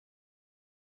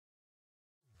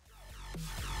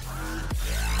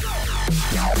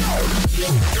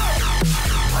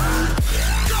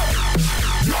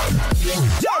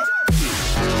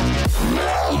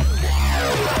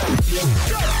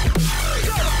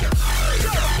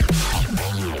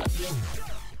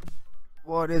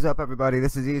What is up, everybody?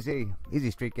 This is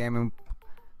Easy Street Gaming.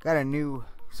 Got a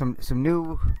some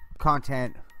new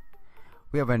content.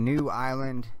 We have a new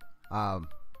island,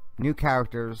 new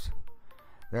characters.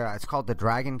 It's called the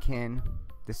Dragonkin.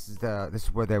 This is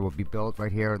where they will be built,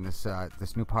 right here in this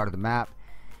new part of the map.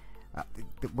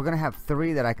 We're gonna have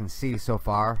 3 that I can see so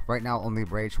far. Right now, only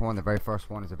RageHorn, the very first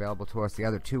one, is available to us. The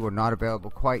other 2 are not available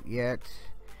quite yet.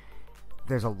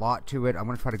 There's a lot to it. I'm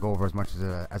gonna try to go over as much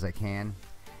as I can.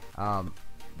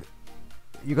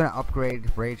 You're gonna upgrade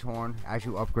RageHorn. As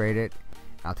you upgrade it,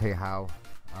 I'll tell you how.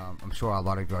 I'm sure a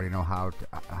lot of you already know how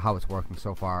it's working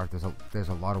so far. There's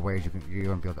a lot of ways you're gonna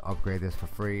be able to upgrade this for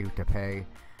free, to pay.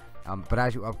 But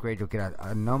as you upgrade, you'll get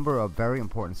a number of very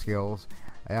important skills.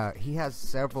 He has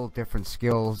several different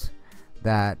skills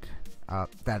that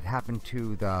happen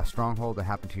to the stronghold, that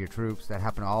happen to your troops, that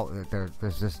happen all.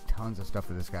 There's just tons of stuff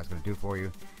that this guy's gonna do for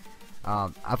you.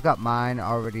 I've got mine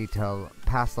already to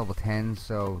past level 10,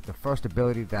 so the first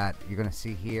ability that you're going to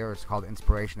see here is called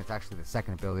Inspiration. It's actually the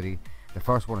second ability. The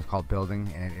first one is called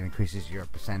Building, and it increases your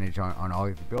percentage on all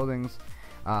of your buildings.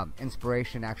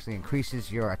 Inspiration actually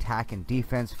increases your attack and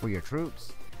defense for your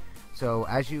troops. So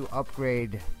as you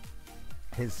upgrade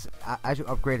his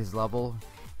level,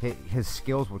 his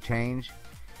skills will change.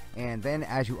 And then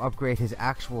as you upgrade his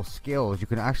actual skills, you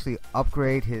can actually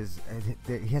upgrade he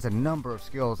has a number of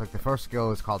skills. Like the first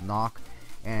skill is called Knock,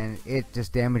 and it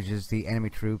just damages the enemy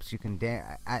troops. You can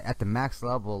at the max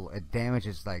level, it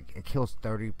damages, like, it kills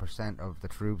 30% of the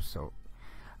troops, so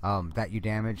that you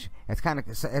damage. It's kind of,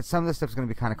 some of this stuff is going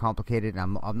to be kind of complicated, and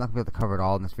I'm not going to be able to cover it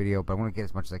all in this video, but I'm going to get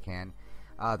as much as I can.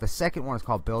 The second one is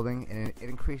called Building, and it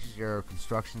increases your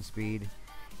construction speed.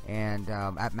 And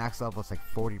at max level, it's like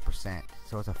 40%,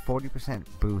 so it's a 40%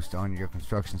 boost on your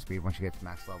construction speed once you get to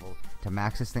max level. To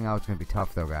max this thing out, it's going to be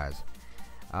tough though, guys.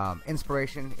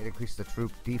 Inspiration, it increases the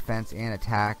troop defense and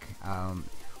attack.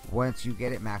 Once you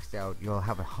get it maxed out, you'll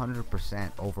have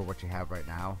 100% over what you have right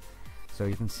now, so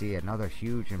you can see another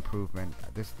huge improvement.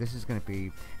 This is going to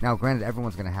be, now granted,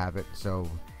 everyone's going to have it, so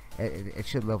it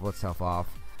should level itself off.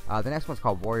 The next one's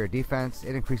called Warrior Defense.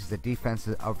 It increases the defense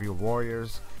of your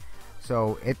warriors.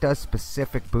 So it does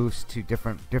specific boosts to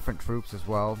different troops as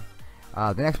well.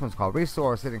 The next one's called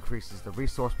Resource. It increases the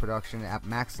resource production. At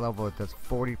max level, it does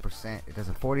 40%. It does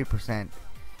a 40%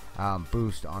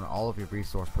 boost on all of your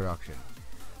resource production.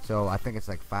 So I think it's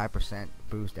like 5%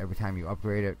 boost every time you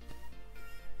upgrade it.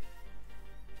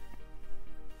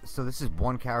 So this is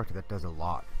one character that does a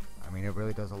lot. I mean, it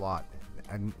really does a lot.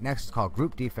 And next is called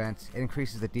Group Defense. It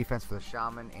increases the defense for the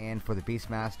Shaman and for the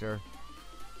Beastmaster.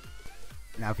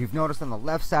 Now, if you've noticed on the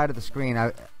left side of the screen,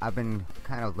 I've been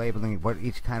kind of labeling what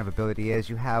each kind of ability is.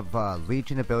 You have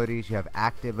Legion abilities, you have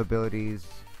active abilities,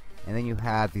 and then you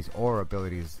have these aura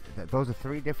abilities. Those are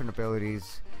 3 different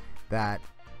abilities that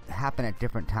happen at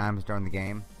different times during the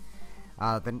game.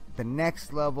 The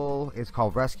next level is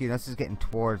called Rescue. This is getting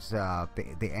towards the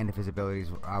end of his abilities.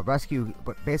 Rescue,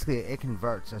 but basically it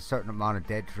converts a certain amount of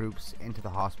dead troops into the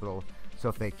hospital. So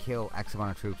if they kill X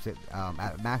amount of troops,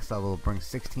 at max level, it brings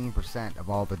 16% of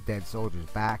all the dead soldiers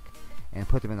back and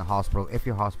put them in the hospital if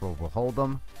your hospital will hold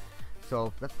them.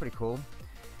 So that's pretty cool.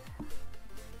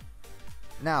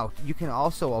 Now, you can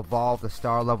also evolve the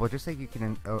star level, just like you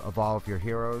can evolve your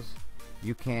heroes.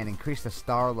 You can increase the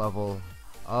star level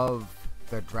of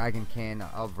the Dragonkin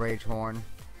of RageHorn,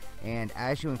 and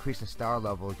as you increase the star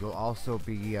level, you'll also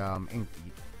be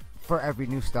for every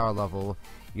new star level,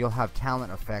 you'll have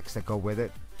talent effects that go with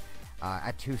it.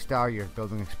 At 2-star, your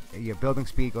building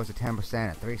speed goes to 10%.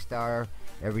 At 3-star,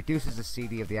 it reduces the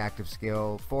CD of the active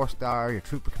skill. 4-star, your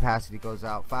trooper capacity goes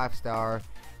out. 5-star,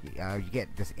 you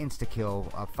get this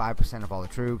insta-kill of 5% of all the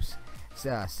troops.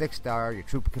 6-star, your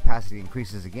trooper capacity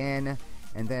increases again.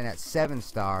 And then at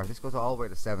 7-star, this goes all the way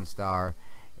to 7-star,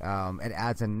 it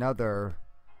adds another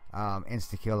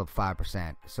insta-kill of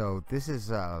 5%. So this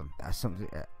is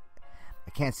I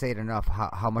can't say it enough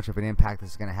how much of an impact this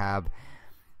is going to have.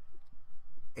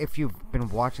 If you've been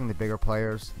watching the bigger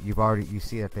players, you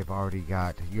see that they've already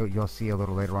got. You'll see a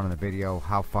little later on in the video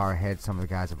how far ahead some of the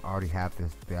guys have already have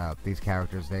these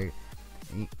characters.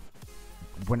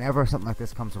 Whenever something like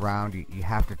this comes around, you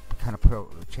have to kind of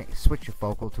switch your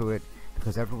focal to it,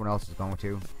 because everyone else is going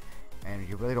to, and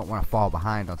you really don't want to fall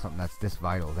behind on something that's this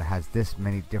vital, that has this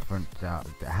many different, that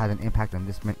has an impact on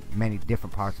this many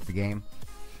different parts of the game.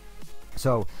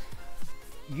 So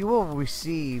you will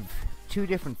receive 2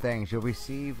 different things. You'll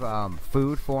receive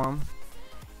food for them,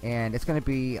 and it's gonna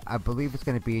be, I believe it's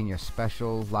gonna be in your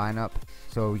special lineup.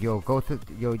 So you'll go through,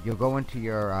 you'll go into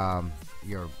your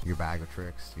bag of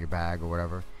tricks, your bag or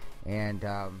whatever, and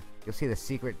you'll see the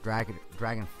secret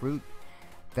dragon fruit.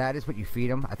 That is what you feed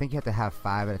him. I think you have to have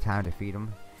 5 at a time to feed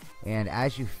him. And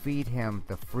as you feed him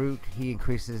the fruit, he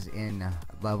increases in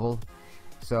level.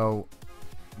 So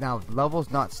now level's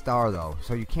not star though,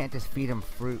 so you can't just feed him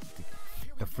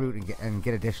the fruit and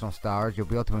get additional stars. You'll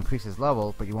be able to increase his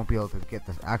level, but you won't be able to get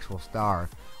the actual star,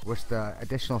 which the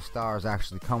additional stars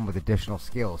actually come with additional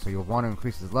skills. So you'll want to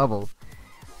increase his level,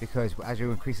 because as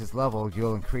you increase his level,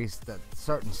 you'll increase the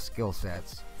certain skill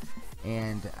sets,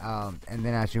 and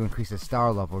then as you increase his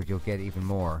star level, you'll get even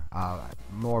more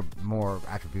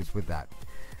attributes with that.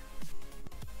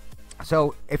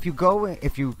 So if you go,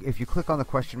 if you click on the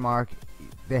question mark,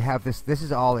 they have this. This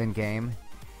is all in game.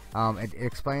 It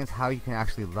explains how you can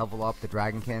actually level up the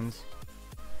Dragonkins.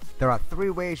 There are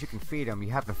 3 ways you can feed them. You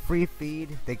have the free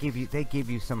feed. They give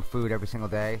you some food every single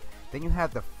day. Then you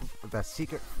have the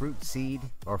secret fruit seed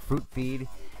or fruit feed.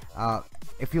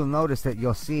 If you'll notice that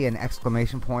you'll see an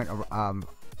exclamation point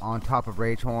on top of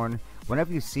RageHorn.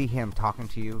 Whenever you see him talking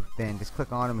to you, then just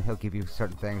click on him and he'll give you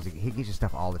certain things. He gives you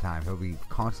stuff all the time. He'll be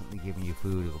constantly giving you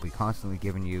food. He'll be constantly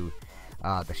giving you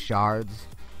the shards.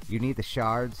 You need the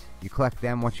shards. You collect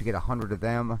them. Once you get 100 of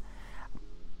them,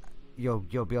 you'll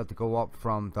be able to go up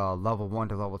from the level 1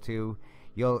 to level 2.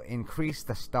 You'll increase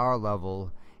the star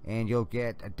level, and you'll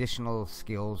get additional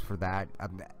skills for that.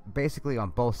 Basically on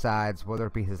both sides, whether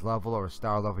it be his level or his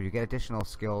star level, you get additional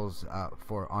skills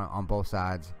on both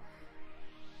sides.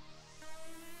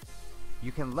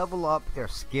 You can level up their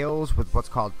skills with what's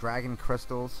called dragon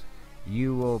crystals.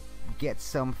 You will get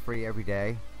some free every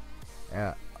day.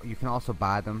 You can also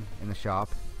buy them in the shop.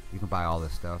 You can buy all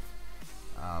this stuff.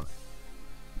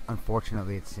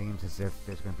 Unfortunately, it seems as if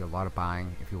there's going to be a lot of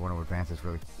buying if you want to advance this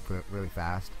really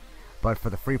fast. But for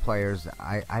the free players,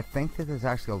 I think that there's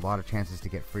actually a lot of chances to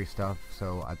get free stuff.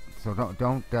 So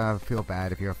don't feel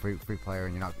bad if you're a free player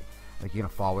and you're not, like, you're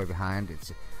gonna fall way behind.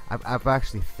 I've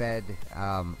actually fed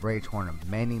RageHorn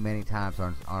many times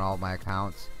on all my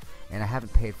accounts, and I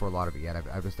haven't paid for a lot of it yet.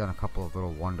 I've just done a couple of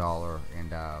little $1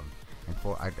 and a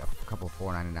couple of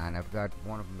 $4.99. I've got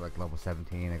one of them like level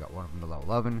 17. I got one of them to level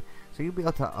 11. So you'll be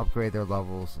able to upgrade their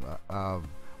levels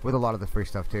with a lot of the free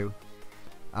stuff too.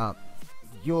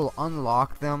 You'll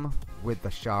unlock them with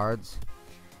the shards,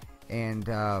 and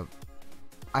I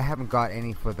haven't got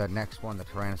any for the next one, the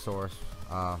Tyrannosaurus.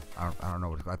 I don't know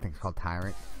what I think it's called,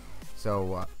 Tyrant.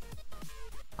 So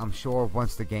I'm sure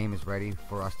once the game is ready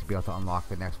for us to be able to unlock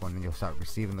the next one, then you'll start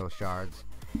receiving those shards.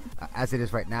 As it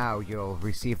is right now, you'll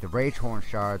receive the RageHorn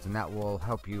shards, and that will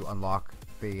help you unlock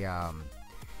the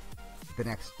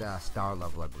next star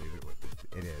level, I believe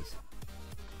it is.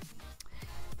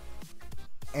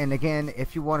 And again,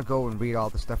 if you want to go and read all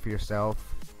the stuff for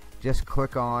yourself, just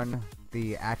click on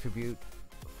the attribute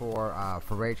for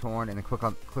RageHorn, and then click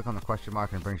on the question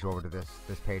mark, and it brings you over to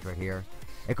this page right here.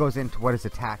 It goes into what his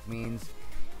attack means.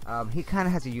 He kind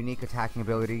of has a unique attacking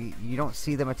ability. You don't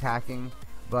see them attacking,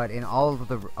 but in all of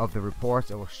the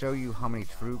reports, it will show you how many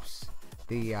troops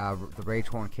the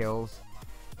RageHorn kills.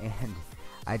 And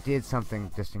I did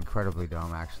something just incredibly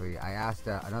dumb, actually. I asked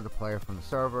another player from the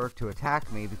server to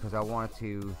attack me because I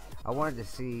wanted to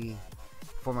see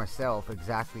for myself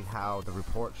exactly how the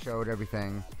report showed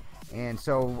everything. And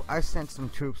so I sent some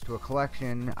troops to a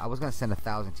collection. I was going to send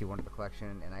 1,000 T1 to the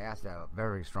collection, and I asked a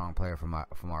very strong player from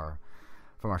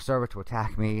our server to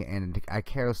attack me, and I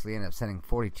carelessly ended up sending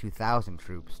 42,000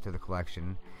 troops to the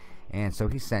collection. And so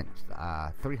he sent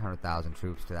 300,000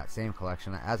 troops to that same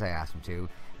collection as I asked him to.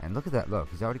 And look at that, look,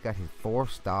 he's already got his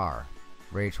 4-star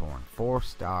RageHorn,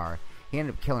 4-star. He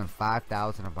ended up killing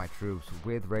 5,000 of my troops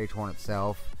with RageHorn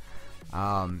itself.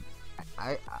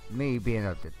 Me being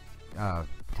a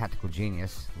tactical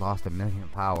genius, lost 1 million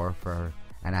power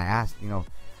and I asked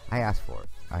for it.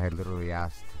 I had literally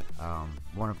asked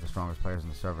one of the strongest players in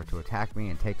the server to attack me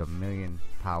and take 1 million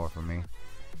power from me,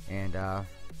 and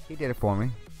he did it for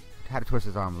me. Had to twist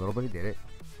his arm a little, but he did it.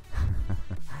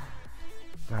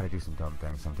 Gotta do some dumb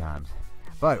things sometimes.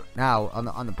 But now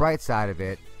on the bright side of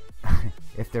it,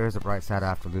 if there is a bright side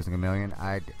after losing 1 million,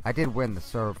 I did win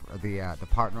the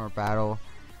partner battle.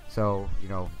 So,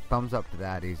 thumbs up to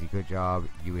that, Easy. Good job,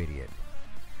 you idiot.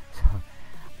 So,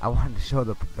 I wanted to show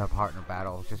the partner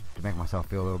battle just to make myself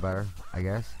feel a little better, I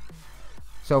guess.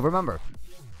 So remember,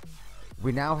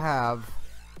 we now have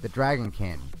the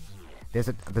Dragonkin. There's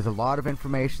a lot of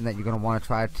information that you're going to want to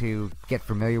try to get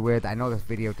familiar with. I know this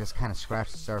video just kind of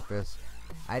scratched the surface.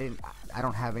 I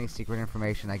don't have any secret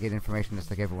information. I get information just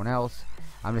like everyone else.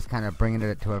 I'm just kind of bringing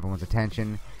it to everyone's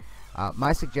attention.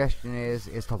 My suggestion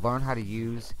is to learn how to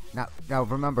use. Now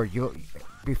remember,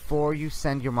 before you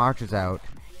send your marchers out,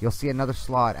 you'll see another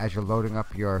slot as you're loading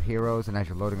up your heroes and as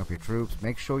you're loading up your troops.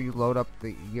 Make sure you load up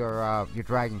your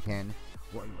Dragonkin.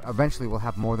 Eventually we'll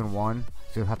have more than one,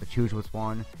 so you'll have to choose which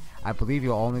one. I believe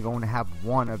you're only going to have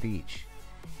one of each.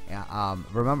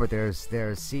 Remember, there's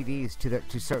CDs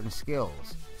to certain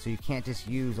skills, so you can't just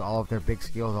use all of their big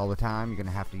skills all the time. You're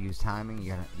gonna have to use timing.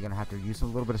 You're gonna have to use a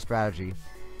little bit of strategy,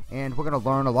 and we're gonna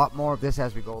learn a lot more of this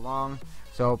as we go along.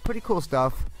 So pretty cool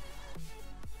stuff.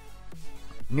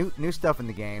 New stuff in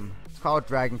the game. It's called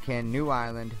Dragonkin, new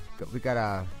island. We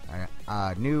got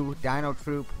a new Dino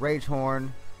Troop, RageHorn.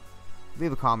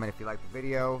 Leave a comment if you like the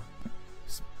video.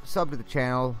 Sub to the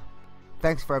channel.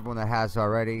 Thanks for everyone that has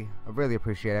already. I really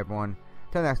appreciate everyone.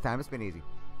 Till next time, it's been easy.